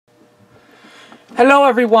Hello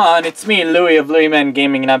everyone, it's me, Louie of Louie Man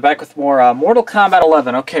Gaming, and I'm back with more Mortal Kombat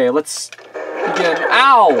 11. Okay, let's begin.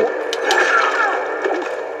 Ow!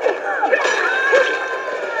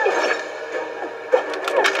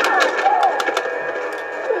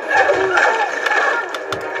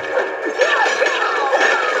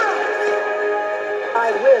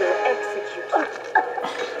 I will execute you.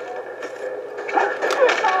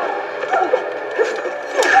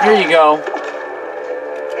 Here you go.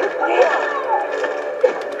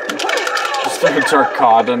 Just threw a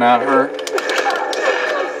Tarkatan at her.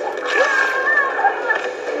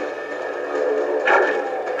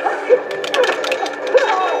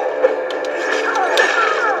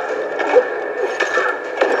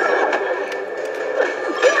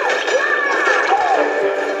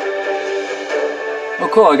 Oh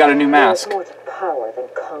cool, I got a new mask. More to power than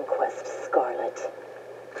conquest, Skarlet.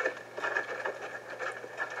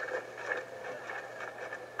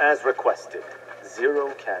 As requested,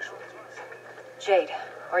 0 casualties. Jade,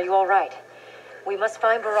 are you all right? We must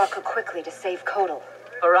find Baraka quickly to save Kotal.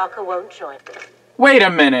 Baraka won't join. Wait a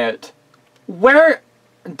minute. Where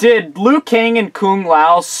did Liu Kang and Kung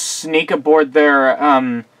Lao sneak aboard their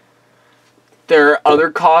other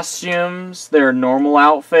costumes, their normal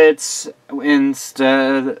outfits,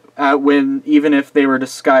 instead, even if they were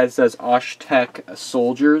disguised as Osh-Tech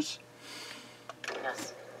soldiers?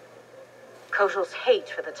 Yes. Kotal's hate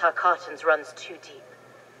for the Tarkatans runs too deep.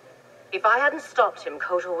 If I hadn't stopped him,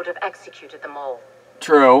 Kotal would have executed them all.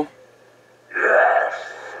 True. Yes,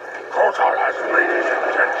 Kotal has made his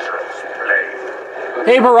intentions plain.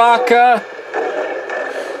 Hey, Baraka!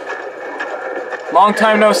 Long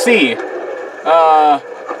time no see.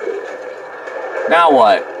 Now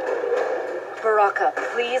what? Baraka,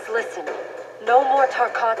 please listen. No more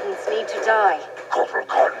Tarkatans need to die. Kotal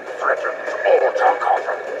Kahn threatens all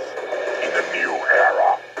Tarkatans. In the new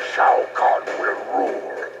era, Shao Kahn will rule.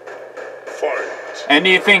 Fight. And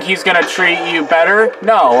do you think he's gonna treat you better?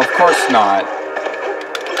 No, of course not.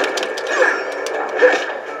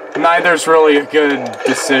 Neither's really a good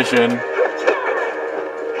decision.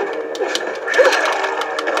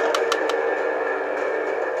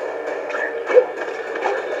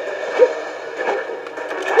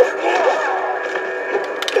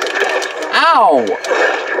 Ow!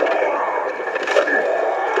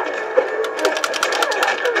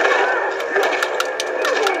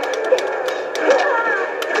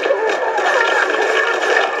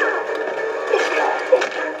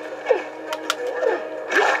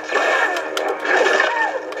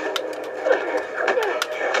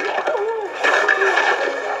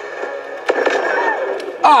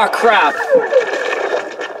 Ah, crap!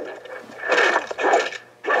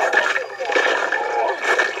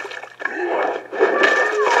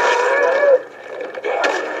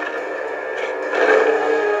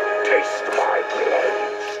 Taste my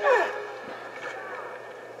blades.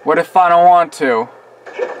 What if I don't want to?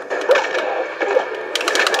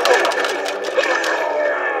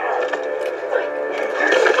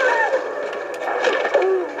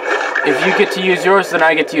 If you get to use yours, then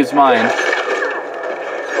I get to use mine.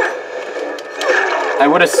 I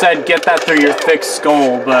would have said get that through your thick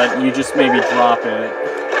skull, but you just made me drop it.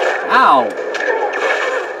 Ow!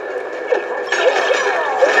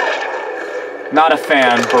 Not a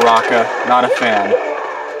fan, Baraka. Not a fan.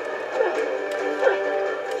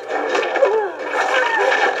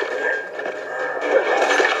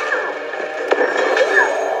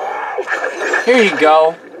 Here you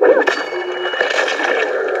go.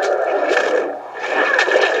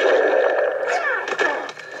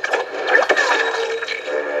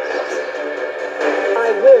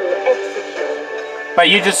 But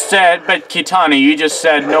you just said, Kitana, you just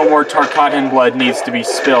said no more Tarkatan blood needs to be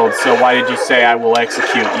spilled, so why did you say I will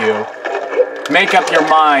execute you? Make up your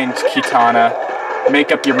mind, Kitana.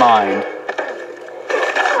 Make up your mind.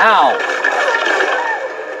 Ow!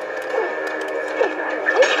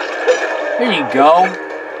 Here you go.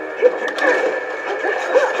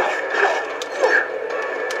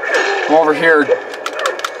 Come over here.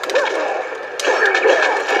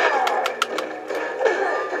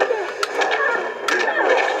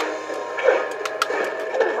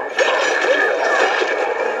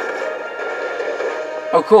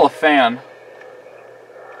 Oh cool, a fan.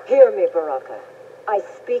 Hear me, Baraka. I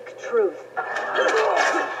speak truth.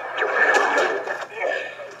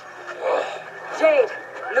 Jade,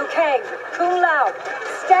 Liu Kang, Kung Lao,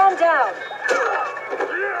 stand down.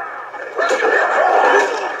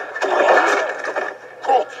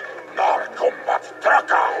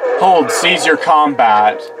 Hold, seize your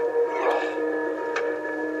combat.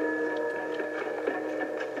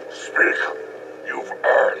 Speak. You've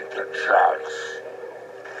earned the chance.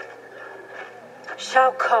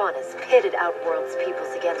 Shao Kahn has pitted Outworld's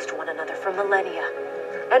peoples against one another for millennia.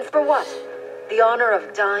 And for what? The honor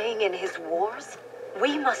of dying in his wars?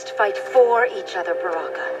 We must fight for each other,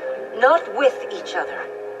 Baraka, not with each other.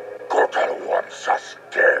 Kotal wants us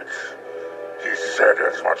dead. He said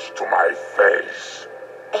as much to my face.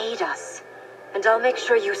 Aid us, and I'll make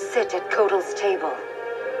sure you sit at Kotal's table.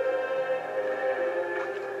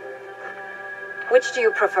 Which do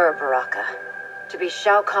you prefer, Baraka? To be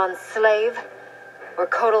Shao Kahn's slave, or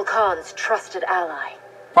Kotal Kahn's trusted ally?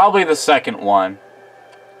 Probably the second one.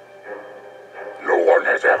 No one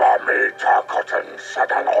has ever made Tarkatan set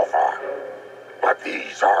an offer. But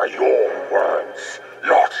these are your words,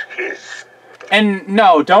 not his. And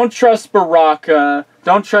no, don't trust Baraka.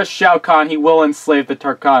 Don't trust Shao Kahn. He will enslave the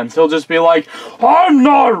Tarkatans. He'll just be like, I'm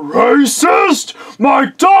not racist! My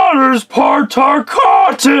daughter's part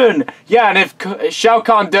Tarkatan! Yeah, and if Shao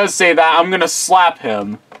Kahn does say that, I'm gonna slap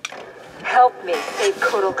him. Help me save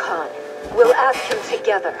Kotal Kahn. We'll ask him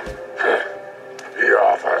together. He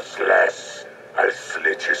offers less. I'll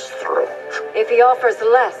slit his throat. If he offers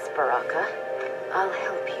less, Baraka, I'll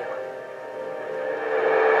help you.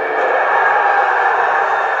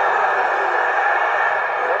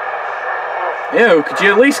 Ew, could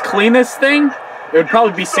you at least clean this thing? It would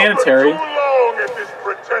probably be sanitary. Too long at this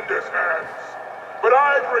pretender's hands. But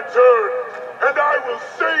I've returned, and I will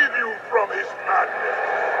save you from his madness.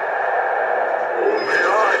 Only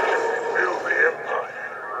I can rebuild the Empire.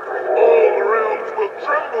 All realms will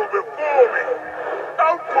tremble before me.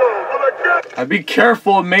 Outworld will again. Be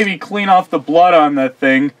careful and maybe clean off the blood on that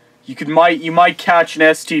thing. You might catch an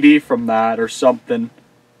STD from that or something.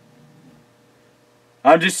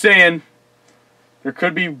 I'm just saying. There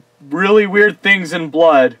could be really weird things in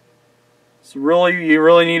blood. So you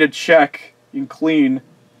really need to check and clean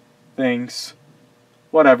things.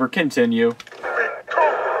 Whatever, continue.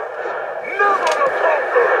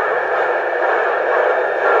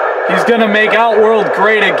 He's gonna make Outworld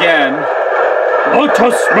great again. Let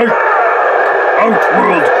us make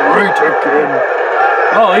Outworld great again.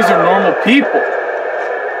 Oh, these are normal people,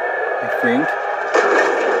 I think.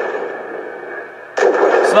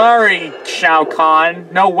 Sorry, Shao Kahn.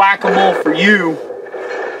 No whack-a-mole for you.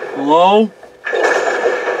 Hello?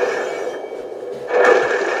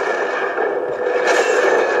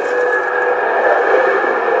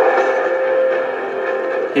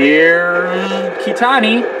 Here's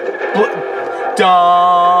Kitani.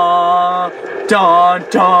 Dun, dun,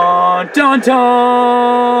 dun, dun,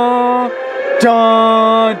 dun.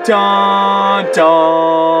 Dun, dun,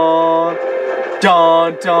 dun.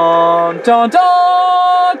 Dun, dun, dun,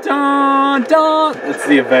 dun, dun, dun. That's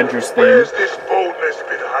the Avengers theme. Where's this boldness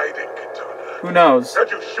been hiding, Kitana? Who knows? Had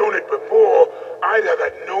you shown it before, I'd have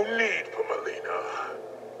had no need for Melina.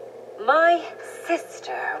 My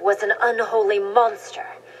sister was an unholy monster.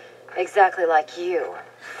 Exactly like you,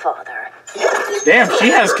 father. Damn, she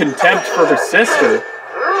has contempt for her sister.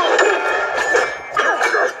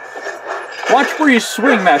 Watch where you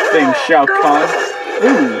swing that thing, Shao Kahn.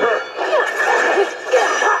 Ooh.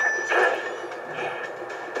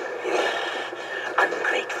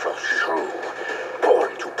 Ungrateful shrew,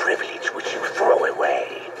 born to privilege which you throw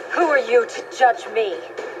away. Who are you to judge me?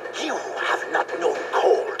 You have not known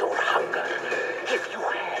cold or hunger. If you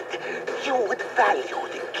had, you would value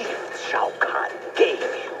the gifts Shao Kahn gave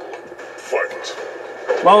you. Fight.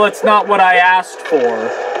 Well, that's not what I asked for.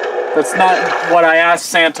 That's not what I asked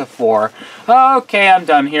Santa for. Okay, I'm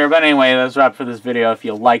done here. But anyway, that's a wrap for this video. If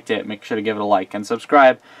you liked it, make sure to give it a like and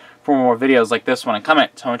subscribe for more videos like this one. And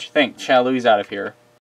comment, tell me what you think. Louie's out of here.